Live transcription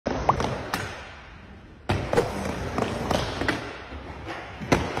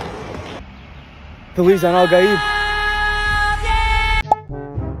Lisan, Gaib.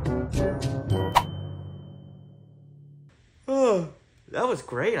 Oh, that was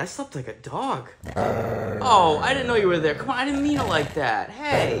great. I slept like a dog. Oh, I didn't know you were there. Come on, I didn't mean it like that.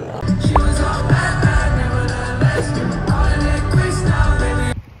 Hey.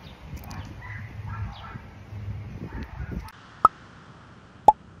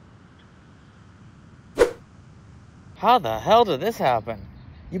 How the hell did this happen?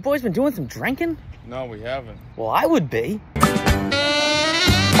 You boys been doing some drinking? No, we haven't. Well, I would be.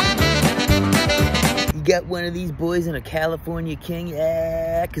 You got one of these boys in a California King?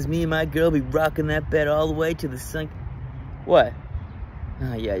 Yeah, because me and my girl be rocking that bed all the way to the sun. What?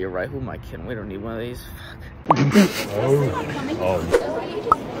 Oh, yeah, you're right. Who am I kidding? We don't need one of these. Fuck.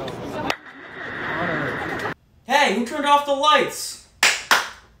 Hey, who turned off the lights?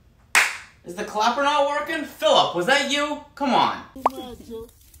 Is the clapper not working? Philip, was that you? Come on.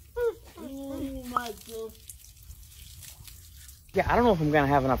 Yeah, I don't know if I'm gonna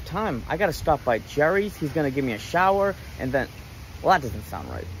have enough time. I gotta stop by Jerry's. He's gonna give me a shower, and then, well, that doesn't sound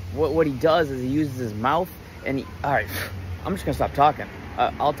right. What he does is he uses his mouth, and he, all right, I'm just gonna stop talking.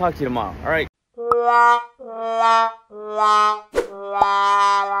 I'll talk to you tomorrow, all right?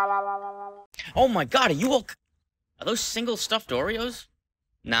 Oh my God, are you all, are those single stuffed Oreos?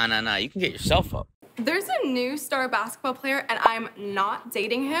 Nah, you can get yourself up. There's a new star basketball player, and I'm not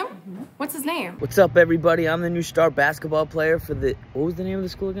dating him. What's his name? What's up, everybody? I'm the new star basketball player for the, what was the name of the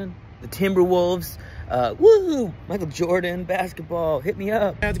school again? The Timberwolves. Woo! Michael Jordan, basketball. Hit me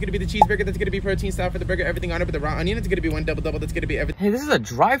up. That's gonna be the cheeseburger. That's gonna be protein style for the burger. Everything on it with the raw onion. It's gonna be one double. That's gonna be everything. Hey, this is a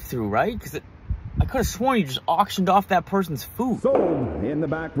drive-thru, right? Because I could have sworn you just auctioned off that person's food. Sold in the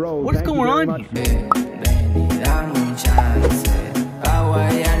back row. What's going on here?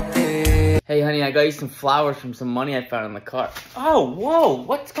 Hey, honey, I got you some flowers from some money I found in the car. Oh, whoa,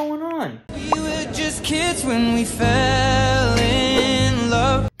 what's going on? We were just kids when we fell in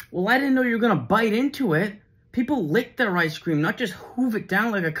love. Well, I didn't know you were gonna bite into it. People lick their ice cream, not just hoof it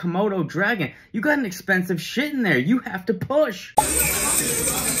down like a Komodo dragon. You got an expensive shit in there. You have to push.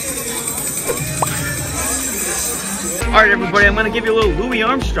 All right, everybody, I'm gonna give you a little Louis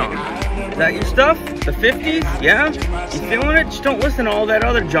Armstrong. Is that your stuff? The 50s? Yeah? You feeling it? Just don't listen to all that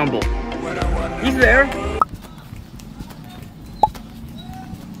other jumble. He's there.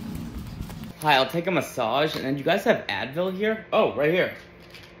 Hi, I'll take a massage. And then you guys have Advil here? Oh, right here.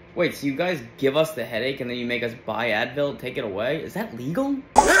 Wait, so you guys give us the headache and then you make us buy Advil and take it away? Is that legal?